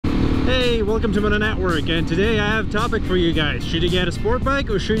Hey, welcome to Moto Network, and today I have a topic for you guys. Should you get a sport bike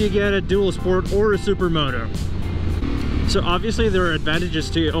or should you get a dual sport or a SuperMoto? So obviously there are advantages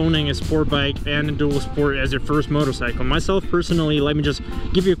to owning a sport bike and a dual sport as your first motorcycle. Myself personally, let me just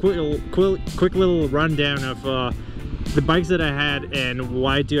give you a quick little rundown of the bikes that I had and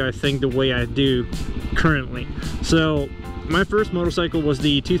why do I think the way I do currently. So my first motorcycle was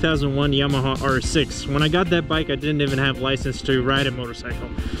the 2001 Yamaha R6. When I got that bike, I didn't even have license to ride a motorcycle.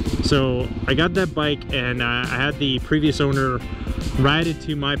 So I got that bike and I had the previous owner ride it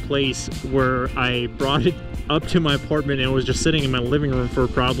to my place, where I brought it up to my apartment and it was just sitting in my living room for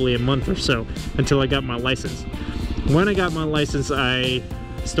probably a month or so until I got my license. When I got my license, I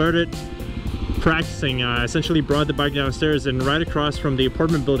started practicing. I essentially brought the bike downstairs, and right across from the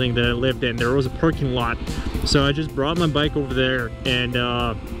apartment building that I lived in, there was a parking lot. So I just brought my bike over there and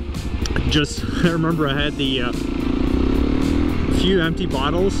I remember I had the few empty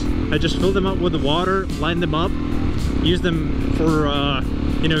bottles. I just filled them up with the water, lined them up, used them for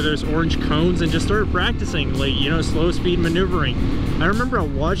you know, those orange cones, and just started practicing, like, you know, slow speed maneuvering. I remember I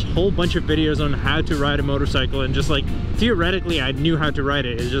watched a whole bunch of videos on how to ride a motorcycle, and just like theoretically I knew how to ride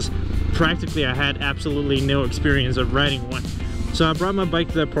it. It's just practically I had absolutely no experience of riding one. So I brought my bike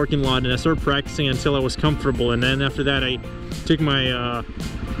to that parking lot and I started practicing until I was comfortable, and then after that I took my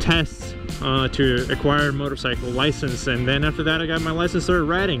tests to acquire a motorcycle license, and then after that I got my license, started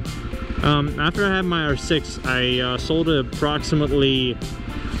riding. After I had my R6, I sold it approximately,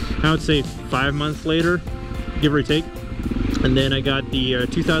 I would say 5 months later, give or take, and then I got the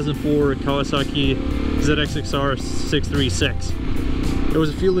 2004 Kawasaki ZX-XR 636. It was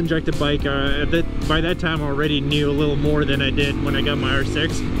a fuel injected bike. By that time I already knew a little more than I did when I got my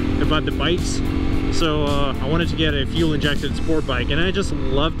R6 about the bikes. So I wanted to get a fuel injected sport bike, and I just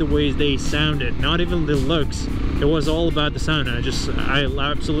loved the ways they sounded. Not even the looks, it was all about the sound. I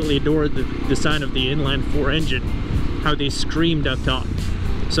absolutely adored the sound of the inline 4 engine, how they screamed up top.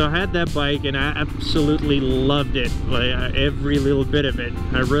 So I had that bike and I absolutely loved it, like every little bit of it.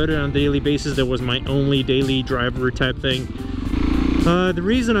 I rode it on a daily basis. That was my only daily driver type thing. The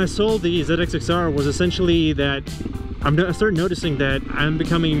reason I sold the ZX-XR was essentially that I started noticing that I'm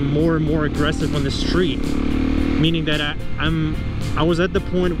becoming more and more aggressive on the street, meaning that I was at the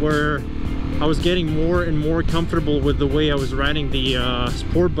point where I was getting more and more comfortable with the way I was riding the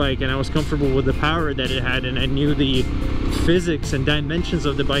sport bike, and I was comfortable with the power that it had, and I knew the physics and dimensions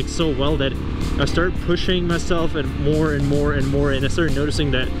of the bike so well that I started pushing myself and more and more and more, and I started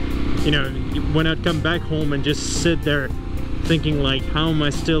noticing that, you know, when I'd come back home and just sit there thinking like, how am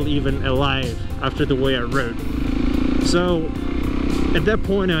I still even alive after the way I rode? So at that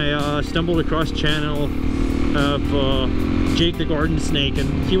point I stumbled across a channel of Jake the Garden Snake, and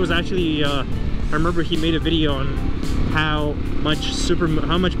he was actually I remember he made a video on how much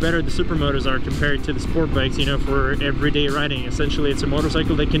better the SuperMotos are compared to the sport bikes, you know, for everyday riding. Essentially it's a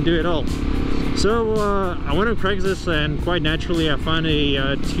motorcycle that can do it all. So I went on Craigslist, and quite naturally I found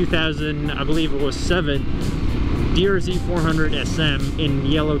a 2000, I believe it was 7 DRZ 400 SM in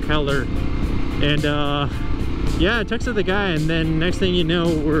yellow color, and yeah, I texted the guy, and then next thing you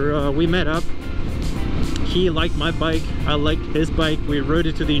know, we met up. He liked my bike, I liked his bike. We rode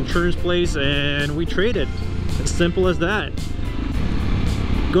it to the insurance place and we traded. As simple as that.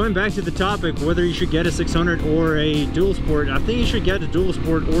 Going back to the topic, whether you should get a 600 or a dual sport, I think you should get a dual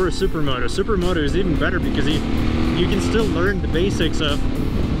sport or a SuperMoto. SuperMoto is even better because you can still learn the basics of,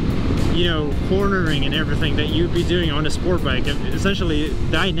 you know, cornering and everything that you'd be doing on a sport bike. Essentially,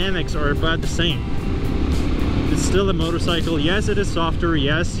 dynamics are about the same. It's still a motorcycle. Yes, it is softer.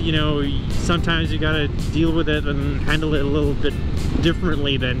 Yes, you know, sometimes you gotta deal with it and handle it a little bit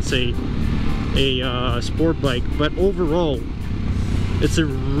differently than, say, a sport bike. But overall, it's a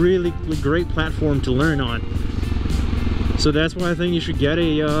really great platform to learn on. So that's why I think you should get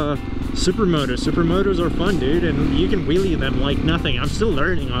a SuperMoto. SuperMotos are fun, dude, and you can wheelie them like nothing. I'm still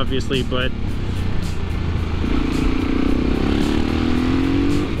learning, obviously, but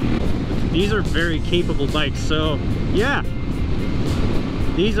these are very capable bikes. So yeah,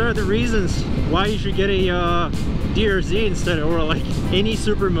 these are the reasons why you should get a DRZ instead of, or like any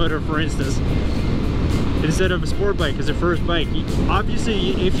SuperMoto, for instance, instead of a sport bike as a first bike.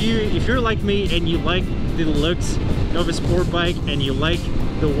 Obviously, if you're like me and you like the looks of a sport bike and you like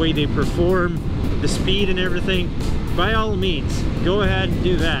the way they perform, the speed and everything, by all means go ahead and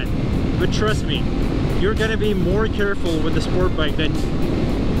do that. But trust me, you're gonna be more careful with the sport bike than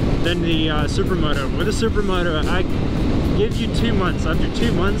the SuperMoto. With a SuperMoto, I give you 2 months. After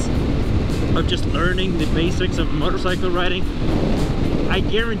 2 months of just learning the basics of motorcycle riding, I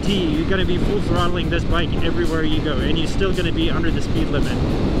guarantee you're going to be full throttling this bike everywhere you go, and you're still going to be under the speed limit.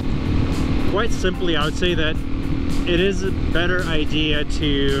 quite simply, I would say that it is a better idea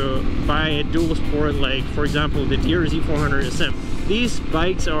to buy a dual sport, like for example the DRZ 400 SM. These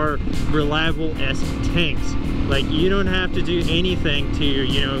bikes are reliable as tanks. Like, you don't have to do anything to,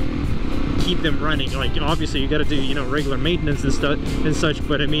 you know, keep them running. Like, obviously you got to do, you know, regular maintenance and stuff and such,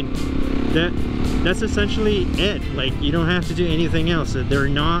 but I mean that's essentially it. Like, you don't have to do anything else. They're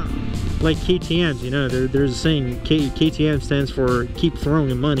not like KTMs, you know. There's a saying, KTM stands for keep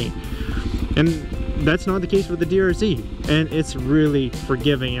throwing money, and that's not the case with the DRZ, and it's really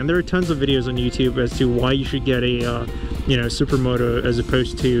forgiving. And there are tons of videos on YouTube as to why you should get a you know, SuperMoto as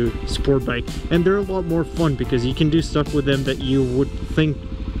opposed to sport bike, and they're a lot more fun because you can do stuff with them that you would think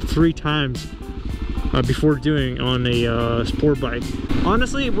 3 times before doing on a sport bike.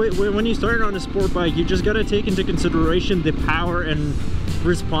 Honestly, when you start on a sport bike, you just got to take into consideration the power and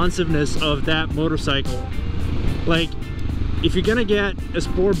responsiveness of that motorcycle. Like, if you're gonna get a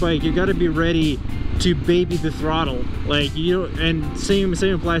sport bike, you got to be ready to baby the throttle. Like, you know, and same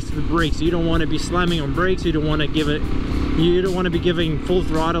applies to the brakes. You don't want to be slamming on brakes. You don't want to be giving full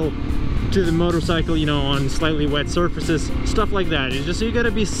throttle to the motorcycle, you know, on slightly wet surfaces, stuff like that. It's just, you got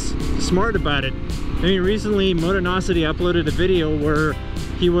to be smart about it. I mean, recently Motonosity uploaded a video where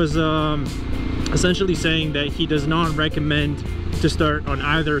he was essentially saying that he does not recommend to start on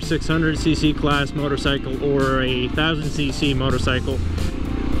either a 600cc class motorcycle or a 1000cc motorcycle.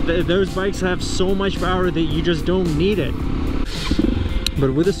 Those bikes have so much power that you just don't need it.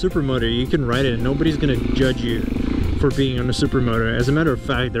 But with a SuperMoto, you can ride it and nobody's gonna judge you for being on a SuperMoto. As a matter of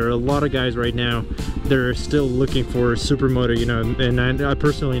fact, there are a lot of guys right now that are still looking for a SuperMoto, you know, and I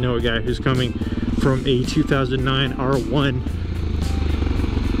personally know a guy who's coming from a 2009 R1,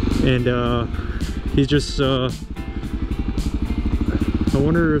 and he's just I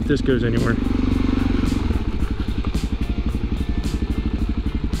wonder if this goes anywhere.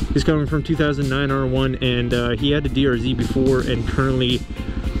 He's coming from 2009 R1, and he had a DRZ before, and currently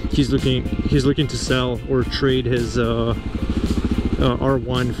he's looking to sell or trade his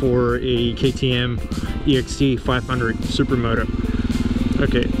R1 for a KTM EXT 500 SuperMoto.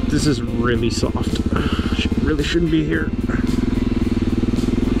 Okay, this is really soft. Really shouldn't be here.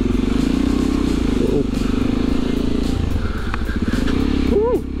 Oh.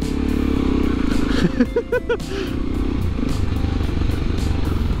 Woo!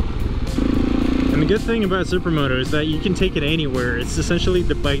 And the good thing about SuperMoto is that you can take it anywhere. It's essentially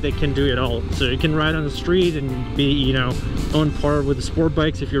the bike that can do it all. So you can ride on the street and be, you know, on par with the sport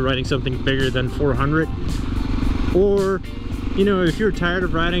bikes if you're riding something bigger than 400. Or, you know, if you're tired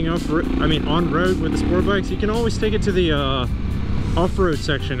of riding on road with the sport bikes, you can always take it to the off-road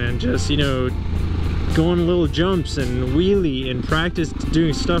section and just, you know, go on little jumps and wheelie and practice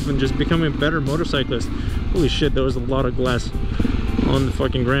doing stuff and just becoming a better motorcyclist. Holy shit, there was a lot of glass on the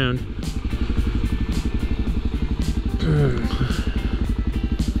fucking ground. And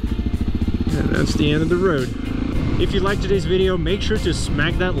that's the end of the road. If you liked today's video, make sure to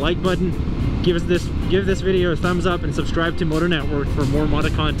smack that like button, give this video a thumbs up, and subscribe to Moto Network for more moto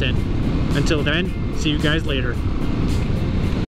content. Until then, see you guys later.